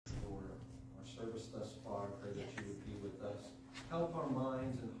service thus far. I pray that you would be with us. Help our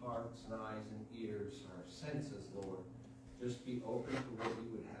minds and hearts and eyes and ears, our senses, Lord. Just be open to what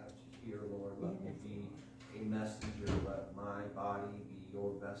you would have to hear, Lord. Let me be a messenger. Let my body be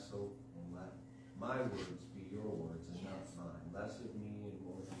your vessel, and let my words be your words and not mine. Less of me and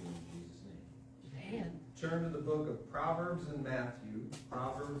more of you in Jesus' name. Amen. Turn to the book of Proverbs and Matthew.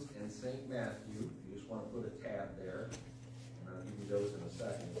 Proverbs and St. Matthew. You just want to put a tab there. And I'll give you those in a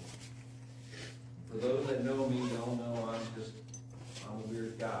second. For those that know me, they'll know I'm a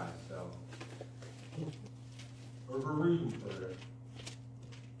weird guy, so. There's a reason for it.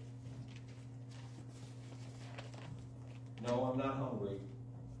 No, I'm not hungry.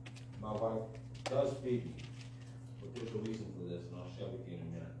 My wife does feed me. But there's a reason for this, and I'll share with you in a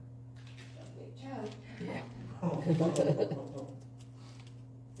minute. Yeah.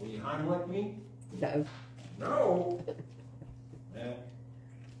 Will you Heimlich me? No. No! Well,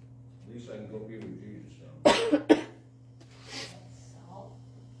 at least I can go be with Jesus. So.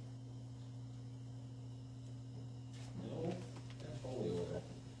 No, that's holy oil.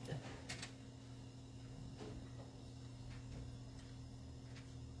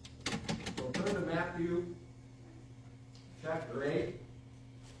 So turn to Matthew chapter 8.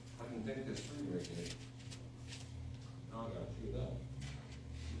 I can think this through right here. Now I gotta chew it up.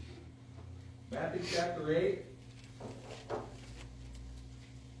 Matthew chapter 8.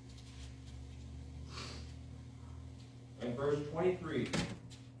 And verse 23.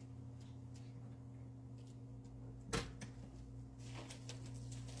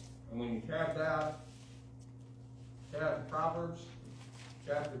 And when you tab that, tab Proverbs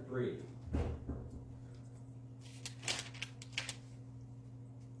chapter 3.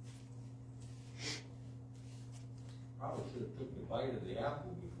 Probably should have took a bite of the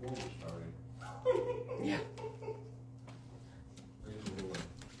apple before we started. Yeah. Praise the Lord.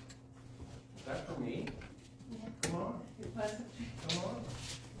 Is that for me? Yeah. Come on. It wasn't. Come on.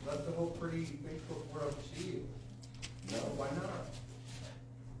 Let the whole pretty Facebook world see you. No, why not?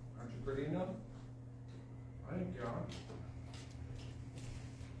 Aren't you pretty enough? I think you are.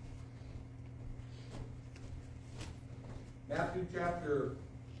 Matthew chapter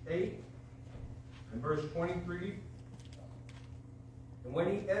 8 and verse 23. And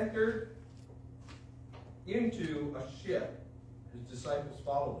when he entered into a ship, his disciples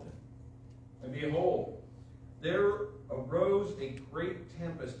followed him. And behold, there arose a great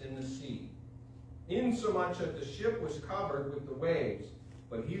tempest in the sea, insomuch that the ship was covered with the waves,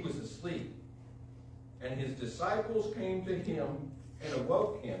 but he was asleep. And his disciples came to him and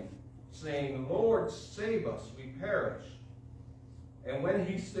awoke him, saying, Lord, save us, we perish. And when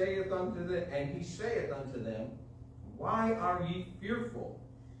he saith unto them, Why are ye fearful,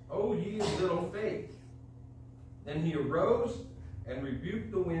 O ye of little faith? Then he arose and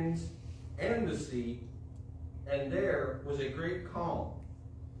rebuked the winds and the sea, and there was a great calm.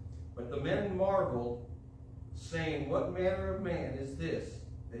 But the men marveled, saying, What manner of man is this,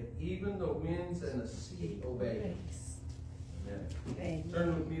 that even the winds and the sea obey him? Amen. Amen.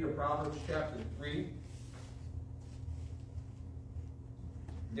 Turn with me to Proverbs chapter 3.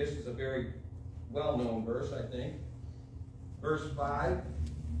 This is a very well-known verse, I think. Verse 5.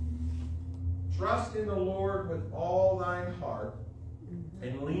 Trust in the Lord with all thine heart,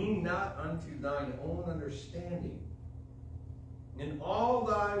 and lean not unto thine own understanding. In all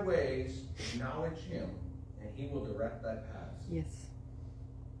thy ways acknowledge him, and he will direct thy paths. Yes.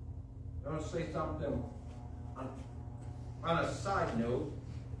 I want to say something on a side note.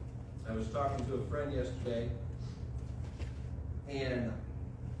 I was talking to a friend yesterday, and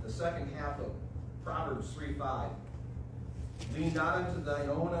the second half of Proverbs 3:5. Lean not unto thine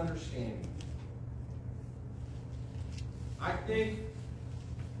own understanding. I think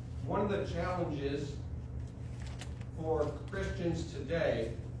one of the challenges for Christians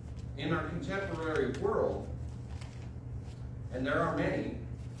today in our contemporary world, and there are many,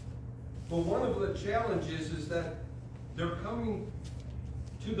 but one of the challenges is that they're coming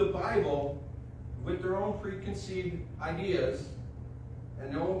to the Bible with their own preconceived ideas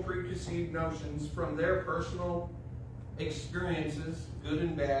and their own preconceived notions from their personal experiences, good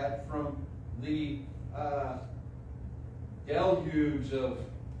and bad, from the deluge of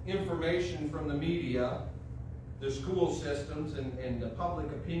information from the media, the school systems, and the public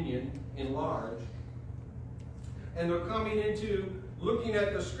opinion in large. And they're coming into looking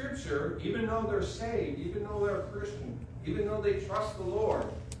at the Scripture, even though they're saved, even though they're Christian, even though they trust the Lord.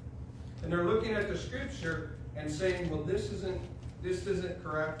 And they're looking at the Scripture and saying, well, this isn't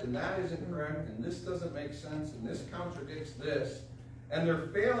correct, and that isn't correct, and this doesn't make sense, and this contradicts this. And they're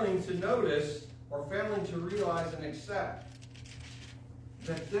failing to notice or failing to realize and accept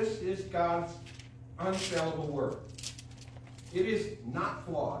that this is God's unfallible word. It is not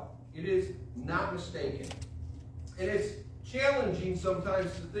flawed. It is not mistaken. And it's challenging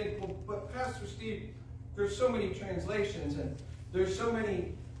sometimes to think, well, but Pastor Steve, there's so many translations and there's so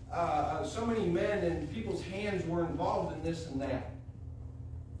many men and people's hands were involved in this and that.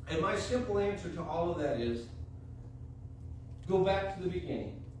 And my simple answer to all of that is, go back to the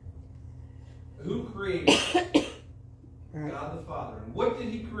beginning. Who created us? God the Father. And what did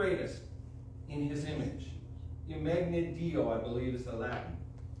he create us? In his image. Imagne Deo, I believe is the Latin.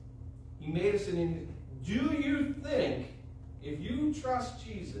 He made us in his. Do you think, if you trust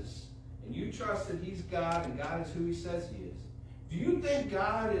Jesus, and you trust that he's God, and God is who he says he is, do you think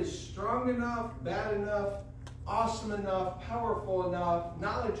God is strong enough, bad enough, awesome enough, powerful enough,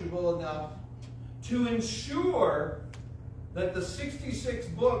 knowledgeable enough to ensure that the 66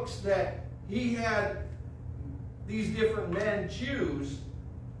 books that he had these different men choose,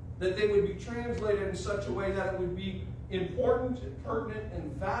 that they would be translated in such a way that it would be important, and pertinent,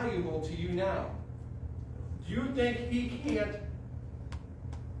 and valuable to you now? Do you think he can't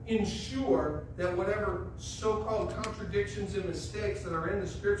ensure that whatever so-called contradictions and mistakes that are in the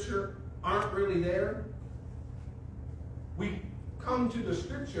Scripture aren't really there? We come to the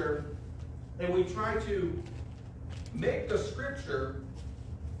Scripture and we try to make the Scripture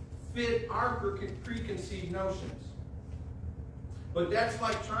fit our preconceived notions. But that's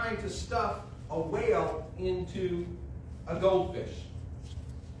like trying to stuff a whale into a goldfish.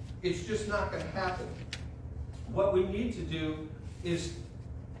 It's just not going to happen. What we need to do is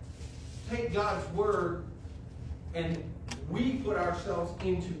take God's Word and we put ourselves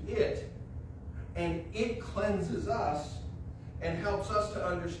into it, and it cleanses us and helps us to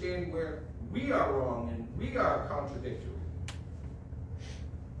understand where we are wrong and we are contradictory.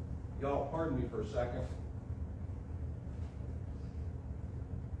 Y'all, pardon me for a second.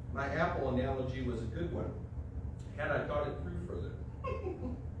 My apple analogy was a good one, had I thought it through further.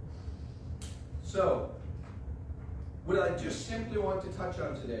 So, what I just simply want to touch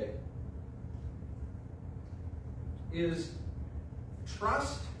on today is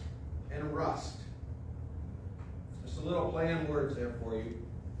trust and rust. Just a little play on words there for you.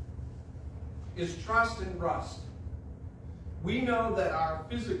 Is trust and rust. We know that our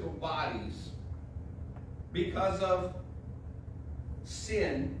physical bodies, because of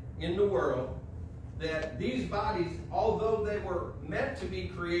sin in the world, that these bodies, although they were meant to be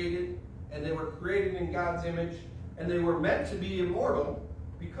created, and they were created in God's image, and they were meant to be immortal,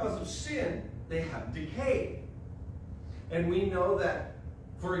 because of sin, they have decayed. And we know that,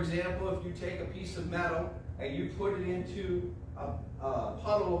 for example, if you take a piece of metal and you put it into a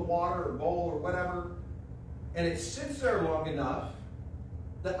puddle of water or bowl or whatever, and it sits there long enough,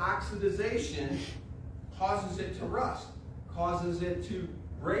 the oxidization causes it to rust, causes it to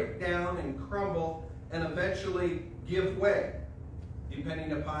break down and crumble and eventually give way,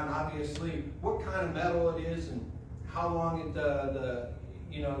 depending upon, obviously, what kind of metal it is and how long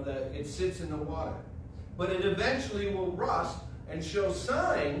it sits in the water. But it eventually will rust and show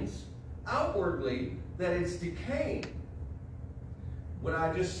signs outwardly that it's decaying. What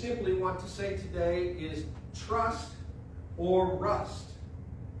I just simply want to say today is trust or rust.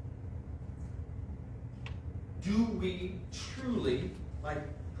 Do we truly, like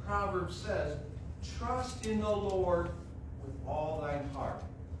Proverbs says, trust in the Lord with all thine heart?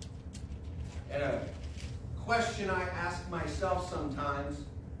 And a question I ask myself sometimes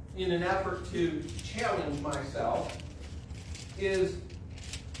in an effort to challenge myself is,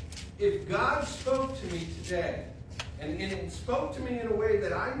 if God spoke to me today, and it spoke to me in a way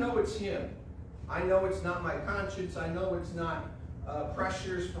that I know it's him, I know it's not my conscience, I know it's not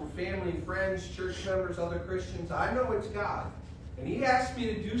pressures from family, friends, church members, other Christians, I know it's God. And he asked me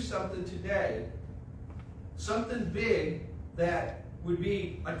to do something today, something big that would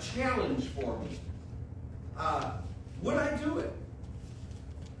be a challenge for me. Would I do it?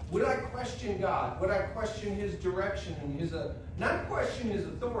 Would I question God? Would I question his direction and his, not question his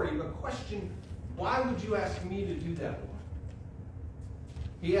authority, but question, why would you ask me to do that, Lord?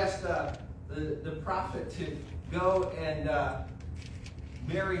 He asked the prophet to go and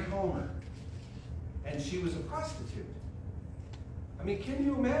marry Homer, and she was a prostitute. I mean, can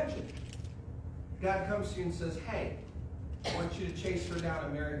you imagine? God comes to you and says, hey, I want you to chase her down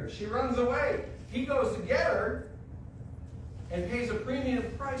and marry her. She runs away. He goes to get her and pays a premium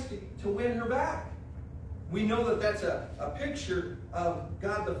price to win her back. We know that that's a picture of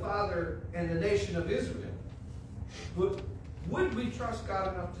God the Father and the nation of Israel. Would we trust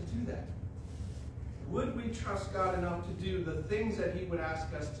God enough to do that? Would we trust God enough to do the things that he would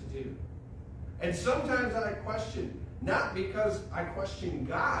ask us to do? And sometimes I question, not because I question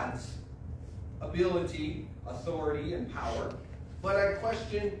God's ability, authority, and power, but I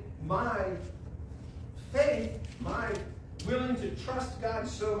question my faith, my willing to trust God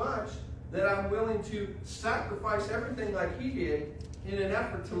so much that I'm willing to sacrifice everything like he did in an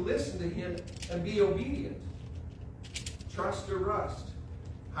effort to listen to him and be obedient. Trust or rust?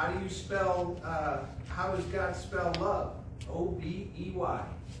 How do you spell, how does God spell love? O-B-E-Y.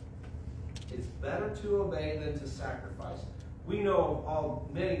 It's better to obey than to sacrifice. We know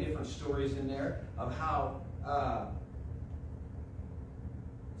of many different stories in there of how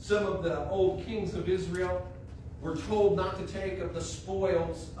some of the old kings of Israel were told not to take of the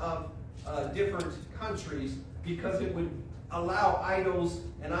spoils of different countries because it would allow idols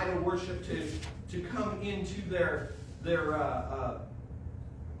and idol worship to come into their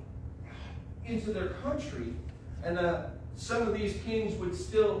country. And some of these kings would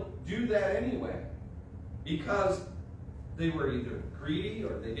still do that anyway because they were either greedy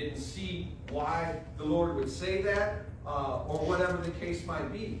or they didn't see why the Lord would say that or whatever the case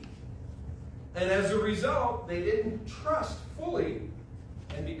might be. And as a result, they didn't trust fully,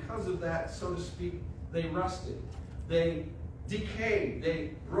 and because of that, so to speak, they rusted. They decayed,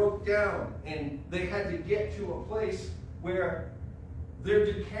 they broke down, and they had to get to a place where their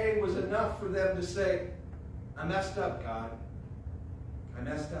decay was enough for them to say, I messed up, God. I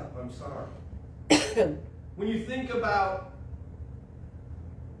messed up. I'm sorry. When you think about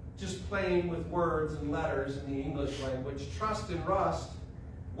just playing with words and letters in the English language, trust and rust,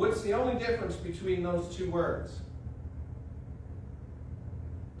 what's the only difference between those two words?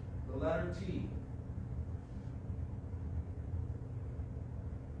 The letter T.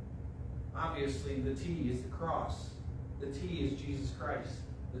 Obviously, the T is the cross. The T is Jesus Christ.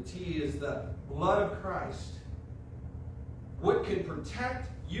 The T is the blood of Christ. What can protect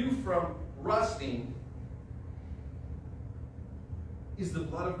you from rusting is the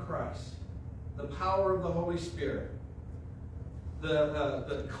blood of Christ, the power of the Holy Spirit,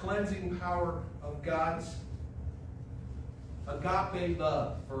 the cleansing power of God's agape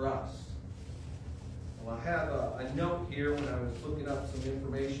love for us. Well, I have a note here when I was looking up some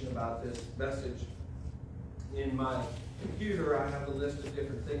information about this message. In my computer, I have a list of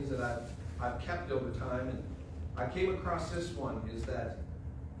different things that I've kept over time, and I came across this one, is that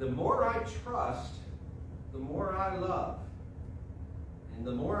the more I trust, the more I love. And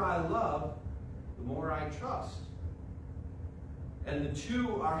the more I love, the more I trust. And the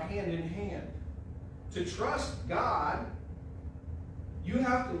two are hand in hand. To trust God, you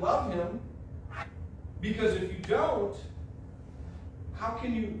have to love him, because if you don't, how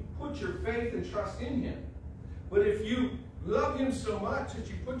can you put your faith and trust in him? But if you love him so much that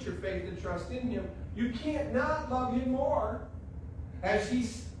you put your faith and trust in him, you can't not love him more as he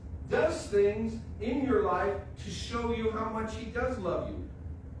does things in your life to show you how much he does love you.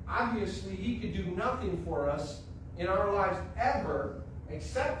 Obviously, he could do nothing for us in our lives ever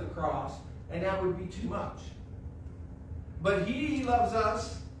except the cross, and that would be too much. But he loves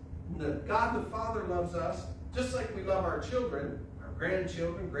us, God the Father loves us, just like we love our children, our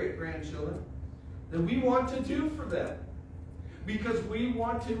grandchildren, great-grandchildren, that we want to do for them, because we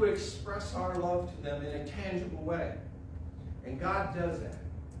want to express our love to them in a tangible way. And God does that.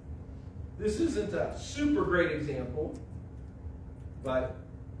 This isn't a super great example, but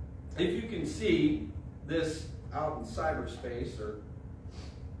if you can see this out in cyberspace, or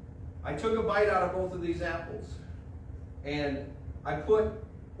I took a bite out of both of these apples, and I put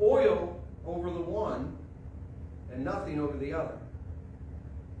oil over the one and nothing over the other.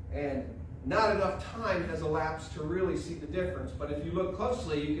 And not enough time has elapsed to really see the difference, but if you look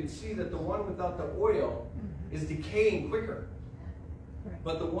closely, you can see that the one without the oil is decaying quicker.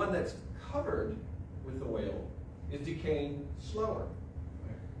 But the one that's covered with oil is decaying slower.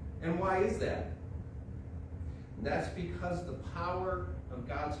 And why is that? That's because the power of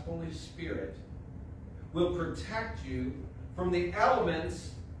God's Holy Spirit will protect you from the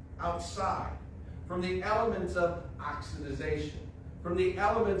elements outside, from the elements of oxidization, from the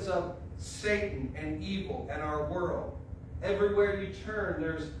elements of Satan and evil and our world. Everywhere you turn,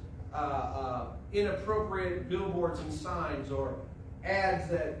 there's inappropriate billboards and signs, or ads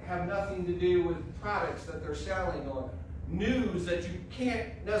that have nothing to do with products that they're selling, or news that you can't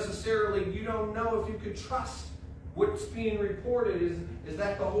necessarily, you don't know if you could trust what's being reported. Is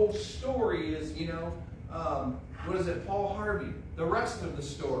that the whole story? Is, you know, what is it, Paul Harvey, the rest of the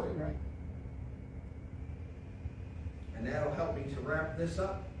story. Right. And that'll help me to wrap this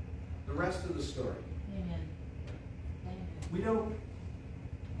up, the rest of the story. Amen. We don't,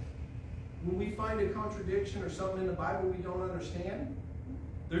 when we find a contradiction or something in the Bible we don't understand,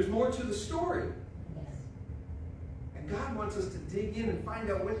 there's more to the story. Yes. And God wants us to dig in and find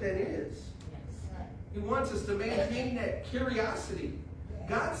out what that is. Yes. He wants us to maintain that curiosity.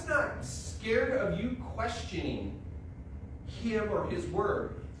 God's not scared of you questioning Him or His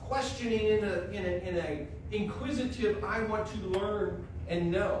Word. Questioning in a inquisitive, I want to learn and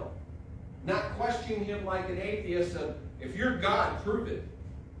know. Not questioning Him like an atheist of, if you're God, prove it.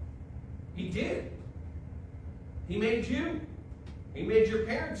 He did. He made you. He made your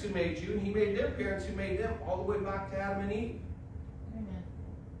parents who made you, and He made their parents who made them, all the way back to Adam and Eve. Amen.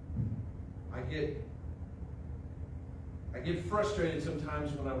 I get frustrated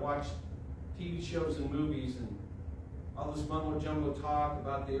sometimes when I watch TV shows and movies and all this mumbo-jumbo talk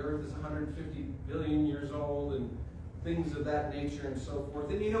about the earth is 150 billion years old and things of that nature and so forth.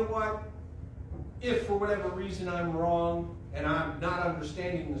 And you know what? If for whatever reason I'm wrong and I'm not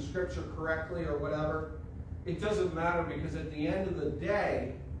understanding the scripture correctly or whatever, it doesn't matter, because at the end of the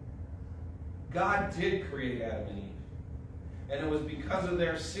day, God did create Adam and Eve. And it was because of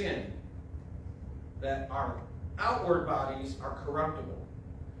their sin that our outward bodies are corruptible.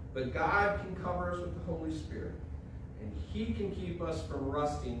 But God can cover us with the Holy Spirit. And He can keep us from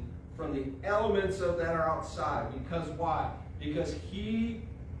rusting from the elements of that are outside. Because why? Because he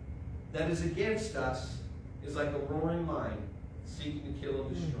that is against us is like a roaring lion, seeking to kill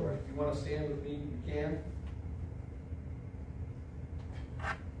and destroy. If you want to stand with me, you can.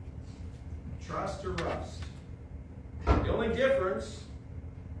 Trust or rust. The only difference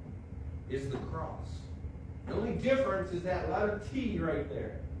is the cross. The only difference is that letter T right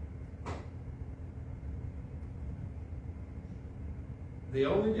there. The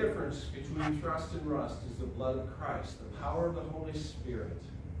only difference between trust and rust is the blood of Christ, the power of the Holy Spirit,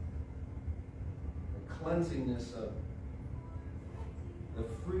 the cleansingness of the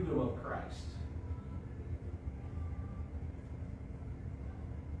freedom of Christ.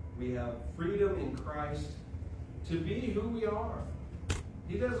 We have freedom in Christ to be who we are.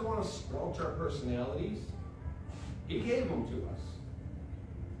 He doesn't want to squelch our personalities. He gave them to us.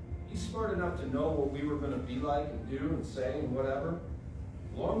 He's smart enough to know what we were going to be like and do and say and whatever,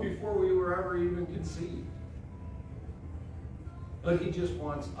 long before we were ever even conceived. But He just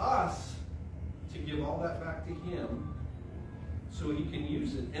wants us to give all that back to Him so He can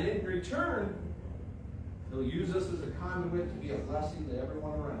use it. And in return, He'll use us as a conduit to be a blessing to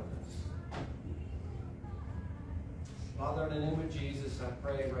everyone around us. Father, in the name of Jesus, I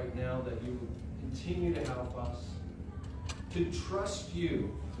pray right now that You would continue to help us to trust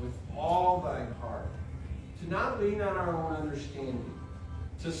You with all Thy heart, to not lean on our own understanding,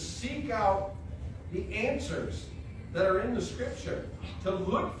 to seek out the answers that are in the Scripture, to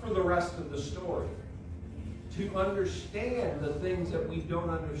look for the rest of the story, to understand the things that we don't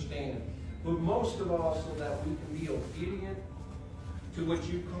understand, but most of all so that we can be obedient to what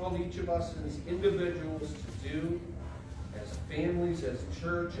You called each of us as individuals to do, as families, as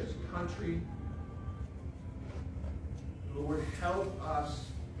church, as country. Lord, help us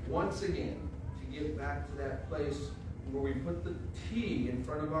once again to get back to that place where we put the T in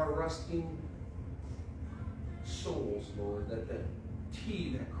front of our rusting souls, Lord, that the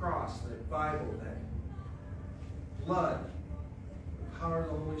T, that cross, that Bible, that blood, the power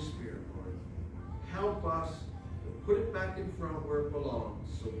of the Holy Spirit, Lord. Help us to put it back in front where it belongs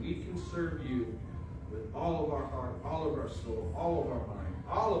so we can serve You with all of our heart, all of our soul, all of our mind,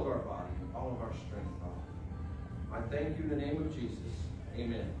 all of our body, and all of our strength, Father. I thank You in the name of Jesus.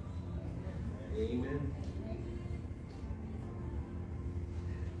 Amen. Amen.